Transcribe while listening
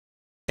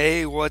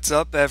Hey, what's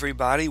up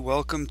everybody?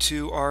 Welcome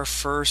to our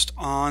first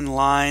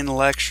online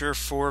lecture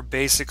for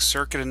basic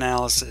circuit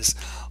analysis.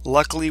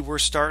 Luckily, we're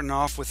starting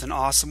off with an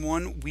awesome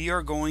one. We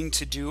are going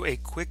to do a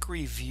quick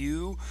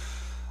review.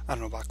 I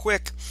don't know about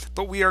quick,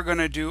 but we are going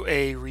to do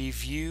a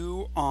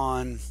review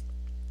on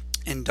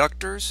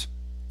inductors,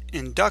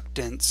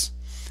 inductance,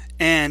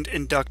 and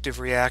inductive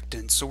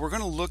reactance. So we're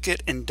going to look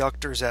at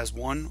inductors as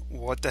one,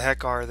 what the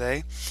heck are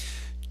they?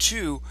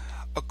 Two,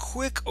 a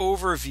quick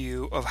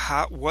overview of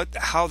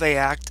how they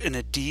act in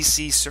a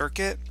DC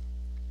circuit,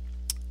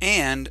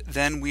 and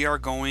then we are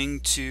going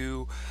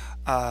to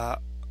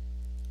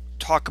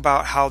talk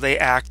about how they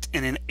act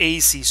in an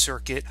AC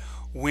circuit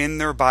when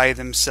they're by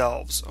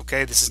themselves.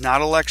 Okay, this is not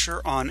a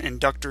lecture on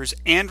inductors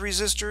and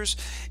resistors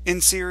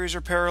in series or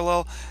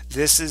parallel.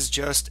 This is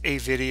just a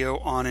video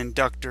on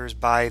inductors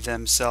by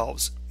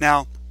themselves.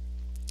 Now,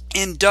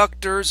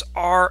 inductors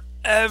are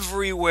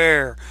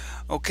everywhere.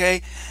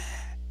 Okay,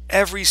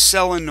 every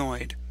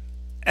solenoid,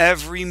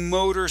 every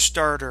motor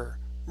starter,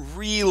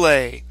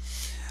 relay,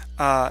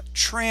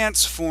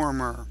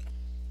 transformer,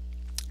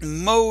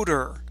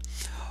 motor,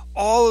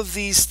 all of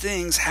these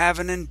things have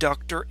an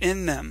inductor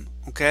in them.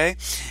 Okay,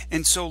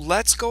 and so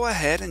let's go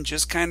ahead and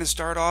just kind of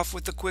start off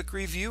with a quick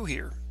review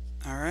here.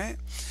 All right,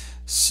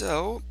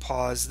 so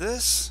pause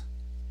this.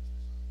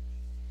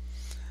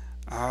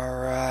 All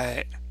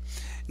right,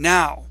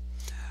 now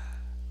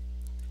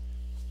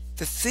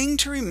the thing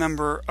to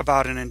remember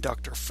about an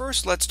inductor,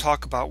 first let's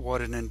talk about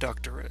what an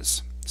inductor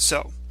is.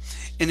 So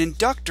an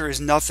inductor is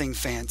nothing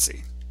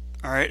fancy.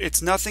 All right,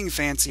 it's nothing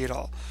fancy at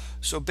all.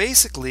 So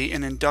basically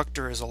an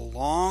inductor is a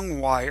long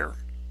wire,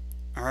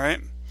 all right,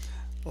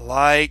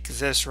 like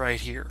this right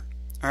here.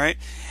 All right,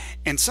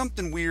 and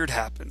something weird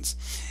happens.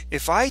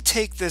 If I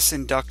take this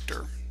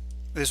inductor,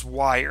 this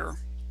wire,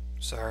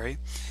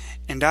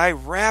 and I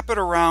wrap it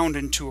around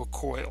into a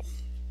coil,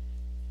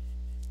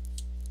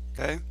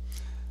 okay,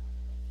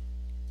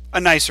 a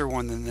nicer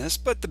one than this,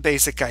 but the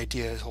basic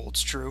idea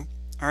holds true.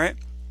 All right,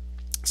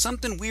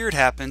 something weird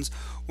happens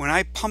when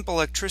I pump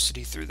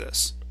electricity through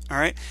this. All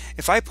right,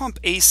 if I pump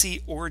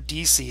AC or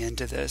DC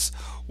into this,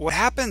 what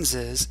happens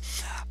is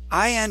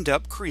I end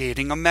up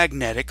creating a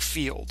magnetic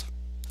field.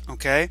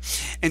 Okay,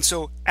 and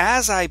so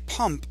as I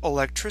pump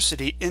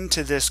electricity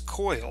into this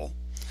coil,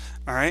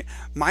 all right,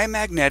 my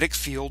magnetic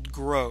field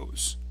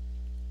grows.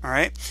 All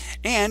right,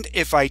 and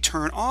if I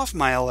turn off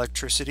my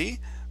electricity,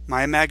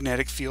 my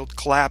magnetic field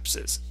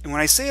collapses. And when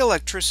I say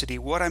electricity,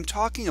 what I'm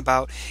talking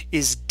about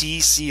is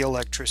DC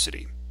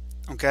electricity.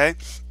 Okay,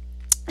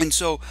 and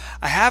so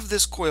I have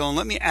this coil, and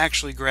let me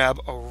actually grab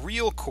a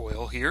real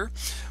coil here,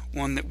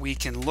 one that we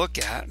can look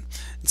at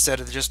instead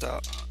of just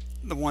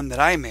the one that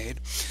I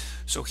made.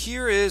 So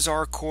here is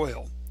our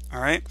coil.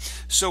 All right,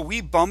 so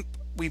we pump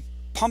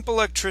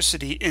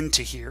electricity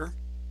into here.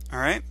 All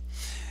right,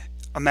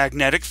 a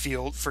magnetic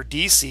field for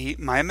DC.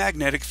 My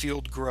magnetic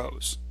field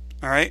grows.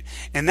 All right,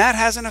 and that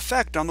has an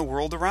effect on the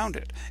world around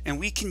it, and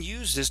we can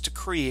use this to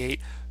create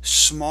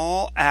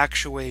small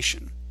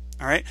actuation.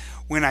 All right,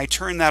 when I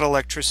turn that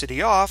electricity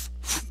off,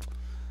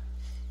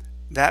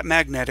 that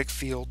magnetic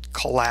field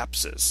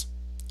collapses.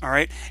 All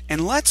right,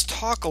 and let's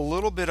talk a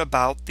little bit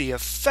about the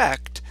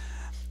effect,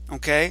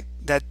 okay,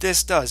 that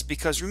this does,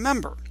 because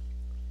remember,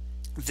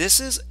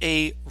 this is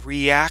a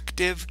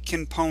reactive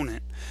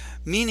component,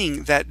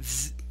 meaning that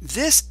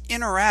this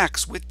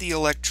interacts with the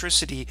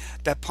electricity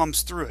that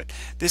pumps through it.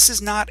 This is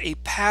not a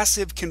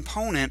passive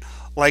component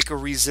like a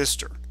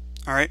resistor,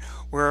 all right,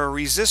 where a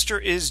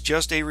resistor is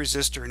just a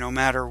resistor no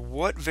matter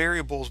what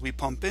variables we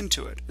pump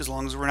into it, as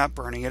long as we're not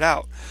burning it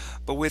out.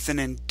 But with an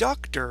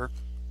inductor,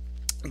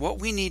 what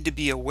we need to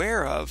be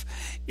aware of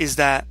is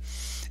that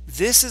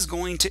this is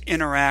going to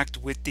interact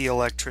with the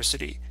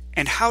electricity.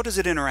 And how does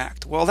it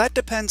interact? Well, that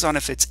depends on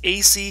if it's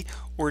AC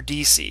or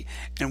DC,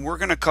 and we're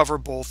going to cover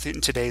both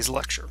in today's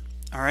lecture.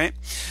 All right,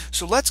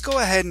 so let's go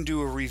ahead and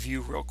do a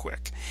review real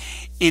quick.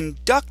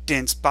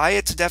 Inductance, by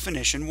its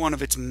definition, one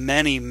of its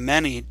many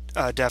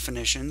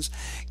definitions,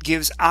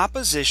 gives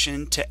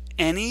opposition to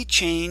any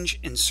change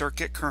in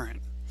circuit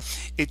current.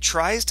 It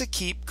tries to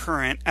keep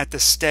current at the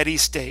steady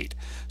state.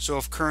 So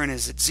if current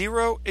is at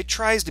 0, it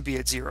tries to be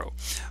at 0.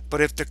 But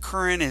if the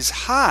current is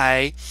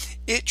high,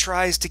 it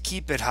tries to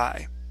keep it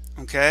high.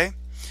 Okay?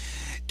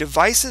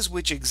 Devices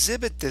which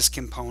exhibit this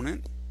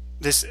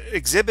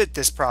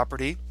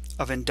property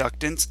of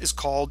inductance is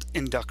called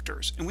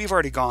inductors, and we've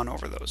already gone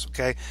over those.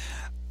 Okay,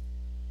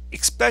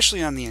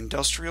 especially on the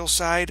industrial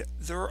side,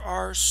 there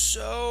are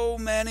so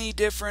many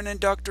different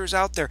inductors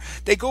out there.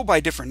 They go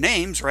by different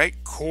names, right?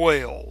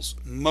 Coils,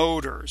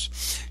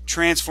 motors,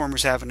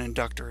 transformers have an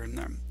inductor in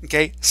them.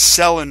 Okay,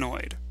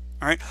 solenoid.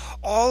 All right,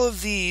 all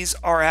of these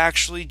are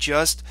actually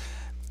just,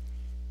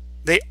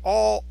 they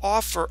all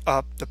offer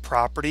up the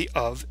property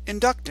of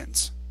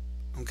inductance.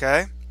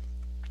 Okay,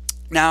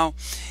 now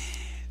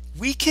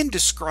we can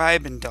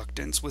describe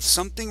inductance with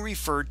something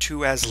referred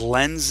to as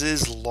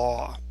Lenz's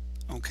law.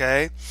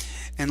 Okay,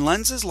 and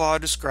Lenz's law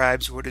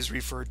describes what is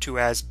referred to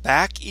as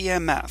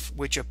back-emf,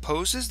 which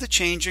opposes the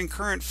change in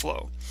current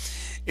flow.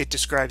 it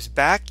describes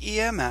back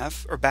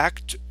EMF, or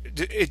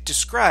it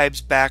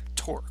describes back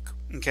torque,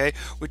 okay,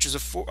 which is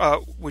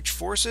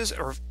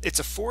it's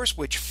a force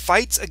which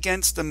fights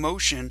against the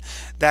motion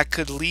that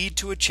could lead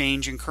to a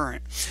change in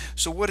current.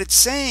 So what it's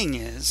saying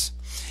is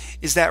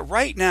that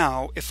right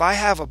now, if I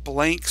have a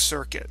blank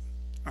circuit,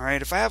 all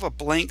right, if I have a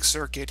blank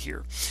circuit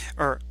here,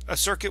 or a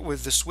circuit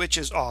with the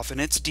switches off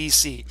and it's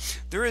DC,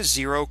 there is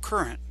zero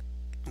current,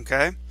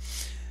 okay?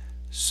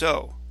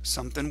 So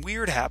something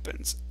weird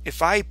happens.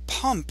 If I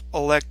pump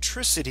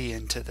electricity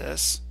into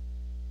this,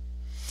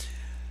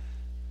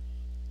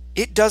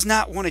 it does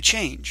not want to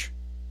change,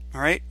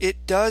 all right?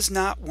 It does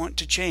not want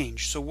to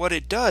change. So what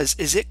it does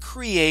is it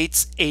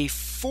creates a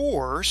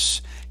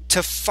force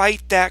to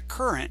fight that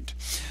current.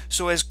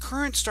 So as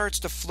current starts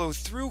to flow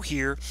through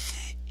here,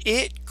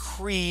 it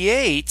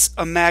creates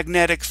a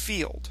magnetic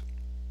field,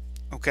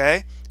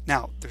 okay?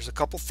 Now, there's a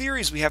couple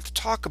theories we have to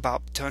talk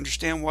about to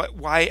understand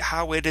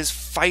how it is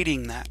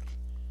fighting that.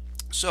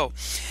 So,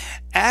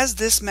 as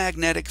this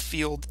magnetic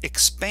field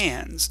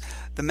expands,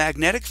 the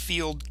magnetic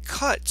field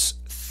cuts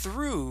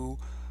through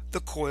the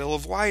coil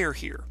of wire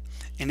here.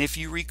 And if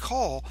you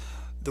recall,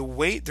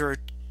 there are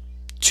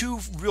two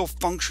real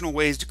functional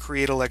ways to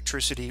create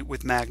electricity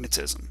with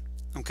magnetism,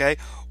 okay?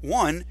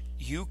 One,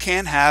 you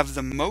can have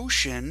the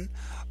motion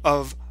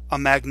of a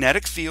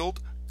magnetic field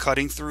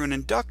cutting through an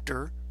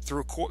inductor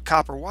through a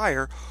copper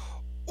wire,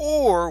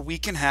 or we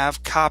can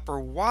have copper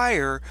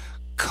wire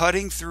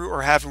cutting through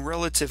or having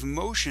relative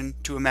motion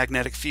to a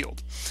magnetic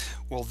field.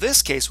 Well,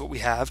 this case what we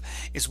have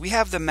is we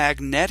have the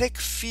magnetic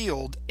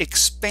field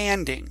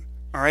expanding,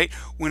 all right,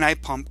 when I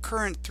pump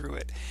current through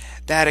it.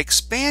 That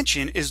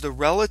expansion is the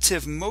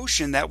relative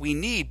motion that we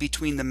need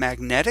between the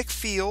magnetic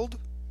field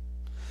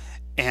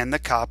and the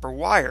copper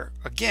wire,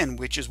 again,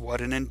 which is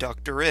what an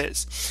inductor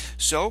is.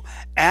 So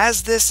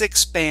as this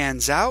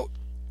expands out,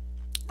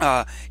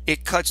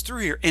 it cuts through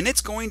here, and it's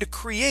going to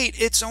create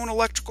its own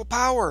electrical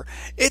power.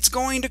 It's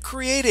going to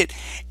create it.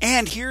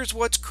 And here's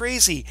what's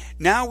crazy.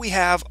 Now we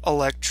have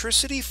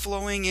electricity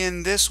flowing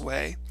in this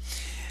way.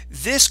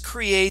 This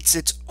creates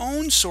its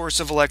own source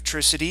of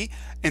electricity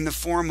in the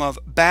form of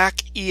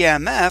back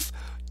EMF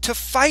to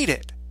fight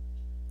it.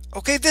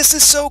 Okay, this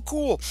is so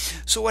cool.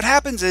 So what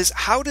happens is,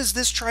 how does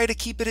this try to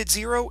keep it at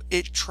zero?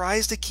 It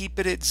tries to keep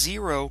it at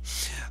zero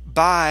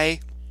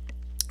by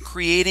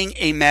creating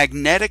a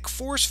magnetic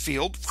force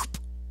field,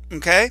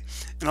 okay,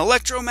 an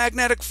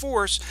electromagnetic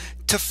force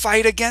to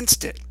fight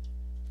against it,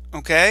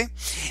 okay?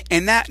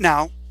 And that,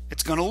 now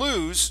it's going to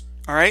lose,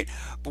 all right,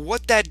 but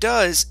what that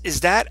does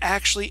is that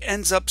actually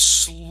ends up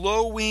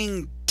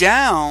slowing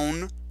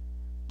down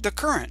the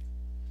current,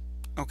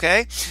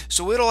 okay?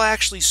 So it'll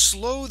actually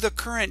slow the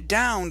current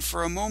down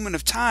for a moment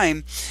of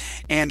time,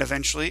 and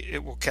eventually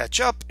it will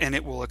catch up and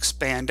it will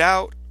expand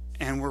out,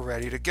 and we're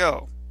ready to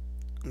go,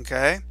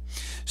 okay?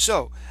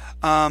 So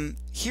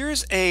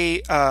here's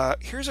a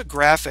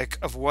graphic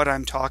of what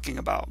I'm talking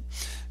about.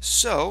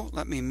 So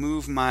let me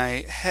move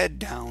my head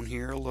down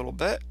here a little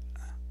bit,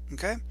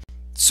 okay?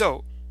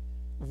 So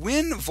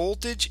when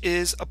voltage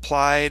is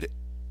applied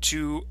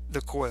to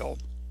the coil,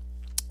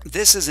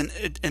 this is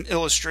an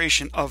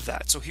illustration of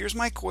that. So here's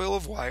my coil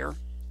of wire,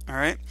 all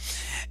right?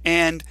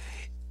 And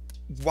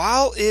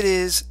while it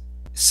is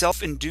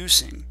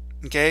self-inducing,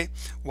 okay,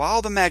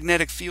 while the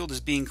magnetic field is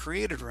being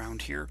created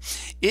around here,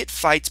 it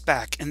fights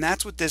back, and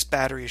that's what this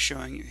battery is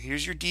showing you.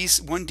 Here's your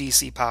one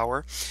DC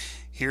power.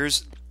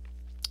 Here's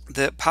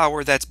the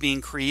power that's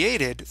being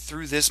created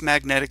through this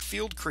magnetic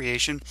field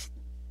creation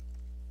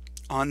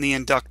on the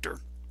inductor.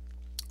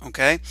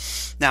 Okay,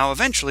 now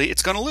eventually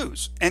it's going to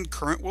lose, and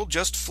current will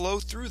just flow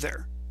through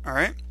there. All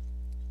right.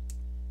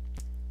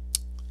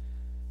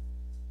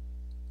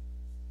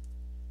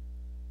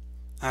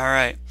 All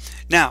right.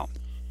 Now,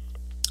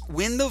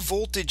 when the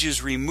voltage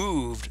is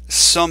removed,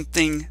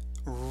 something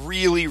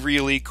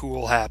really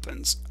cool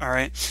happens. All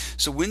right.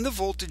 So when the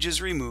voltage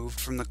is removed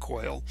from the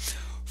coil,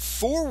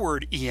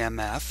 forward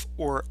EMF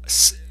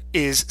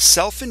is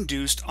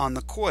self-induced on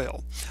the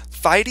coil,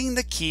 fighting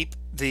to keep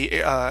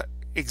the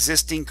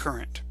existing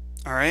current.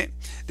 All right.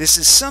 This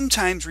is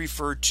sometimes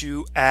referred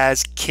to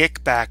as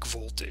kickback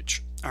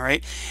voltage. All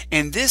right.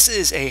 And this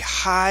is a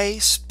high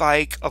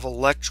spike of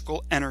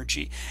electrical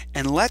energy.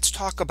 And let's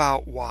talk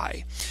about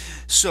why.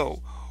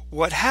 So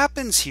what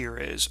happens here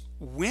is,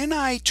 when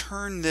I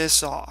turn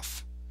this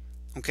off,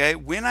 okay,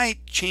 when I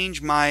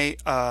change my,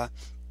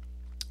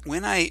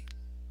 when I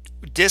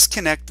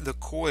disconnect the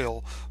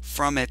coil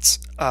from its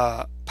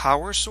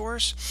power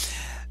source,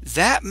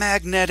 that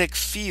magnetic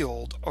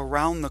field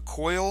around the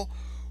coil,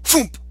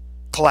 whoop,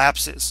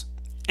 collapses,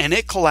 and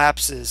it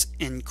collapses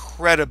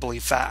incredibly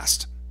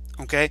fast.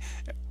 Okay,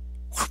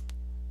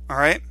 all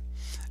right,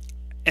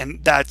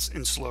 and that's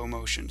in slow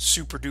motion,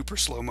 super duper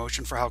slow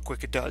motion for how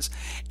quick it does.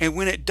 And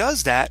when it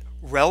does that,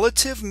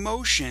 relative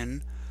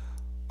motion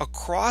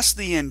across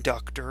the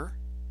inductor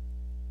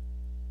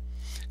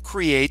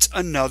creates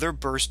another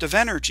burst of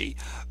energy.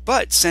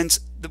 But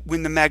since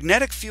when the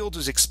magnetic field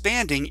was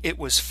expanding, it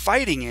was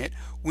fighting it.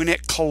 When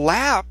it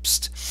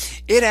collapsed,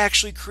 it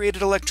actually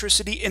created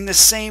electricity in the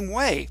same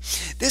way.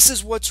 This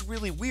is what's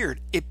really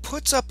weird. It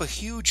puts up a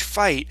huge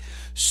fight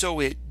so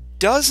it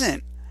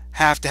doesn't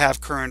have to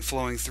have current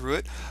flowing through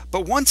it,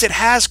 but once it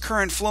has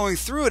current flowing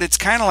through it, it's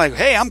kind of like,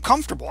 hey, I'm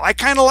comfortable, I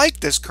kind of like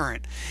this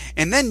current.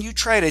 And then you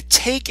try to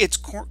take its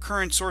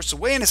current source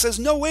away and it says,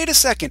 no, wait a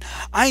second,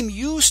 I'm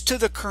used to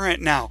the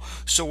current now.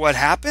 So what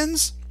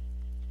happens?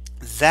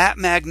 That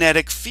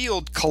magnetic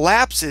field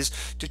collapses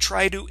to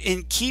try to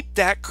keep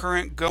that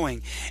current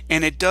going,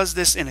 and it does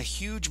this in a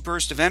huge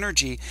burst of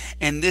energy,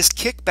 and this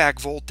kickback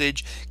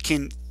voltage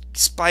can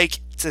spike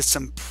to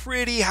some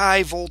pretty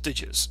high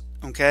voltages.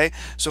 Okay,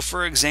 so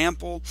for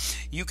example,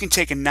 you can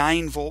take a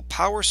 9-volt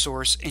power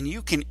source and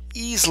you can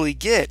easily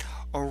get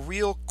a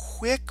real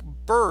quick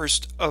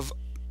burst of,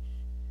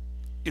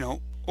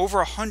 over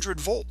 100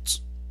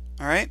 volts.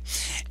 All right,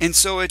 and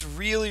so it's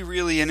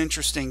really an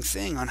interesting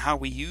thing on how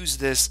we use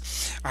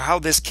this, or how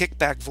this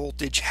kickback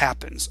voltage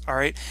happens. All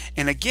right,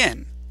 and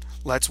again,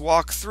 let's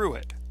walk through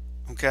it.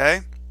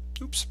 Okay,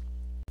 oops.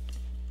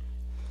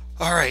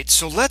 All right,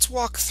 so let's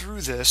walk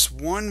through this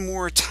one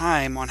more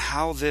time on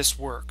how this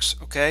works.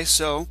 Okay,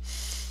 so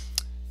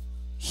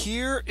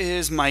here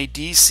is my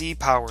DC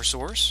power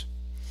source,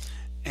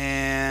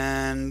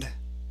 and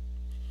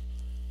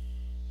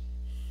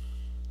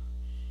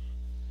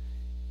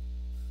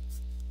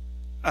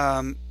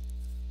I'm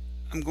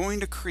going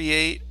to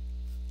create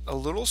a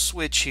little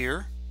switch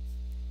here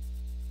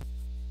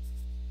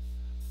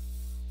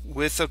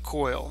with a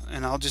coil,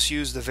 and I'll just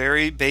use the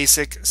very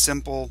basic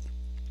simple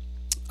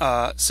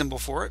symbol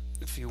for it.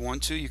 If you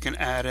want to, you can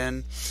add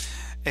in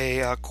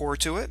a core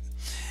to it.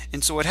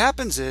 And so what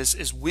happens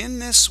is when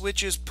this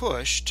switch is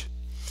pushed,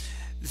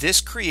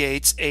 this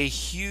creates a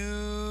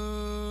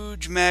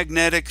huge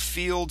magnetic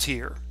field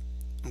here.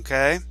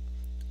 Okay,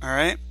 all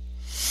right,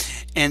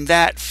 and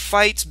that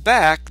fights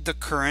back the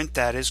current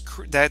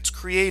that's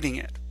creating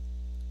it.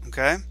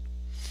 Okay,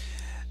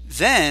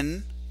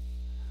 then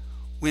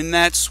when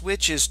that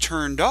switch is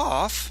turned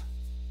off,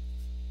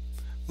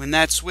 when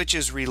that switch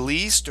is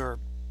released, or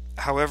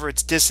however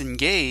it's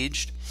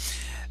disengaged,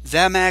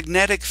 the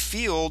magnetic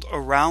field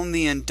around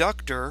the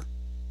inductor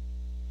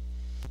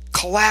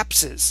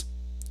collapses.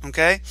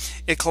 Okay,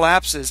 it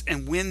collapses,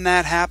 and when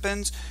that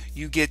happens,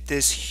 you get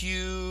this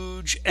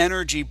huge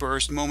energy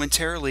burst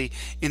momentarily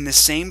in the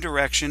same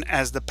direction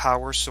as the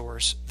power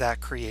source that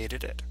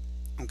created it.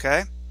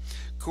 Okay,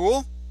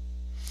 cool.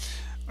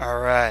 All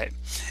right,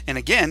 and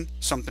again,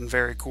 something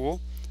very cool.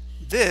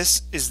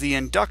 This is the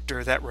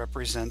inductor that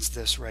represents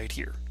this right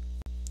here.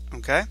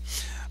 Okay,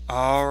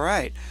 all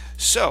right,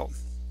 so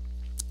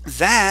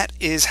that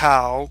is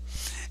how